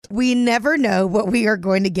We never know what we are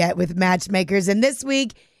going to get with Matchmakers. And this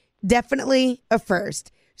week, definitely a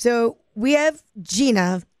first. So we have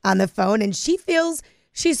Gina on the phone, and she feels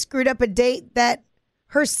she screwed up a date that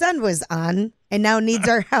her son was on and now needs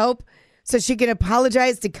our help so she can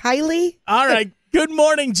apologize to Kylie. All right. Good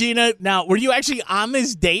morning, Gina. Now, were you actually on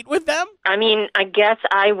this date with them? I mean, I guess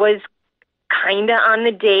I was kind of on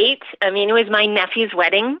the date. I mean, it was my nephew's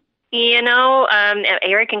wedding. You know,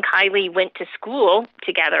 Eric and Kylie went to school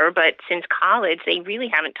together, but since college, they really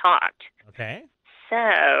haven't talked. Okay.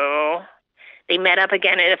 So they met up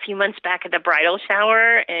again a few months back at the bridal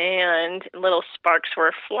shower, and little sparks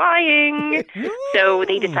were flying. So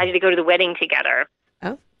they decided to go to the wedding together.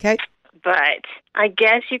 Oh, okay. But I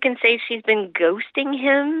guess you can say she's been ghosting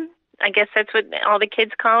him. I guess that's what all the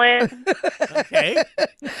kids call it. Okay.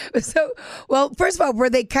 So, well, first of all, were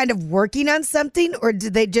they kind of working on something, or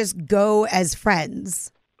did they just go as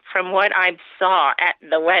friends? From what I saw at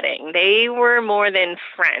the wedding, they were more than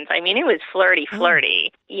friends. I mean, it was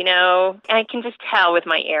flirty. You know, I can just tell with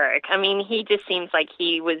my Eric. I mean, he just seems like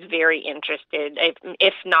he was very interested,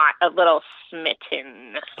 if not a little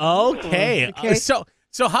smitten. Okay.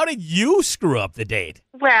 So how did you screw up the date?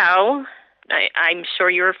 Well, I'm sure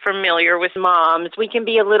you're familiar with moms. We can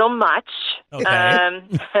be a little much. Okay.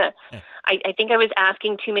 I think I was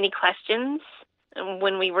asking too many questions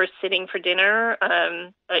when we were sitting for dinner.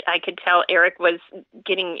 I could tell Eric was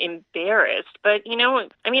getting embarrassed. But, you know,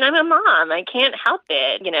 I mean, I'm a mom. I can't help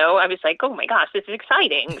it. You know, I was like, oh, my gosh, this is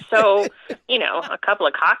exciting. So, you know, a couple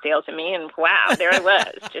of cocktails in me, and wow, there I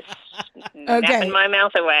was, just napping my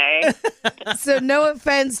mouth away. So no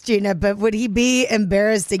offense, Gina, but would he be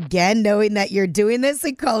embarrassed again knowing that you're doing this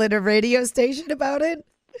and call it a radio station about it?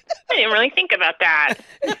 I didn't really think about that.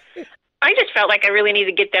 I just felt like I really need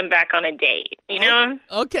to get them back on a date, you know?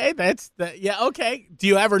 Okay, okay. Do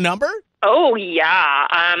you have her number? Oh, yeah.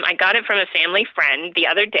 I got it from a family friend the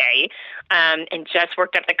other day, and just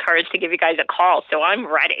worked up the courage to give you guys a call, so I'm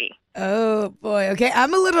ready. Oh, boy. Okay,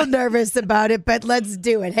 I'm a little nervous about it, but let's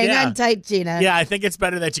do it. Hang on tight, Gina. Yeah, I think it's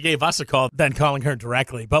better that you gave us a call than calling her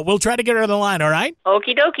directly, but we'll try to get her on the line, all right?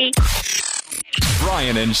 Okie dokie.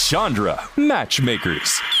 Brian and Chandra,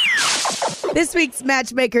 Matchmakers. This week's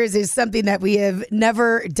Matchmakers is something that we have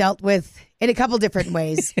never dealt with in a couple different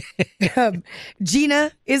ways.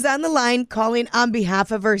 Gina is on the line calling on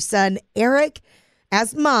behalf of her son, Eric,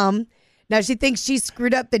 as mom. Now, she thinks she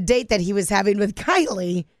screwed up the date that he was having with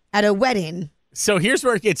Kylie at a wedding. So here's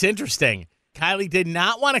where it gets interesting. Kylie did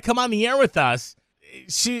not want to come on the air with us.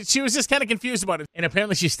 She was just kind of confused about it. And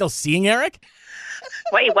apparently she's still seeing Eric.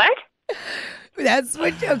 Wait, what? That's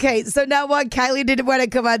what. Okay, so now while Kylie didn't want to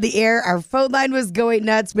come on the air, our phone line was going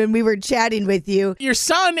nuts when we were chatting with you. Your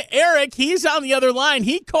son, Eric, he's on the other line.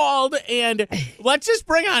 He called, and let's just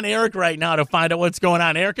bring on Eric right now to find out what's going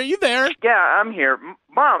on. Eric, are you there? Yeah, I'm here.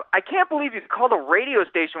 Mom, I can't believe you called a radio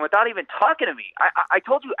station without even talking to me. I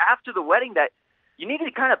told you after the wedding that you needed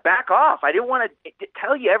to kind of back off. I didn't want to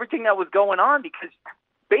tell you everything that was going on because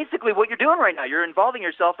basically what you're doing right now, you're involving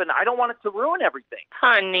yourself, and I don't want it to ruin everything.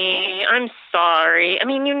 Honey, I'm sorry. I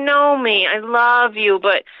mean, you know me. I love you,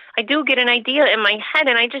 but I do get an idea in my head,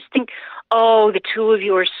 and I just think, oh, the two of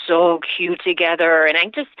you are so cute together, and I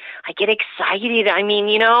get excited. I mean,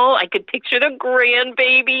 you know, I could picture the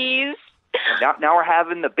grandbabies. Now we're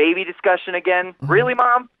having the baby discussion again. Really,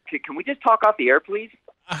 Mom? Can we just talk off the air, please?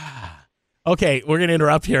 Okay, we're going to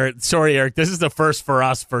interrupt here. Sorry, Eric. This is the first for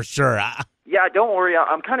us, for sure. Yeah, don't worry.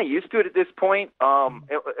 I'm kind of used to it at this point. And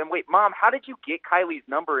wait, Mom, how did you get Kylie's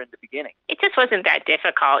number in the beginning? It just wasn't that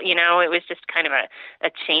difficult, you know. It was just kind of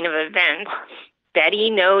a chain of events. Betty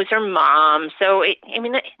knows her mom, so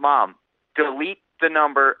Mom, delete the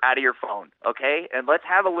number out of your phone, okay? And let's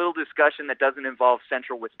have a little discussion that doesn't involve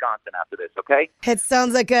central Wisconsin after this, okay? It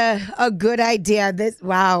sounds like a good idea. This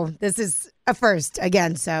is a first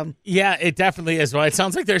again, so. Yeah, it definitely is. Well, it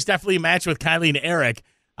sounds like there's definitely a match with Kylie and Eric.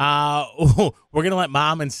 We're going to let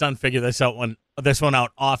Mom and son figure this one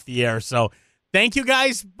out off the air. So thank you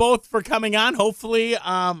guys both for coming on. Hopefully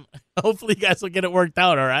you guys will get it worked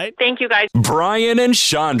out, all right? Thank you, guys. Brian and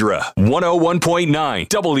Chandra, 101.9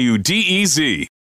 WDEZ.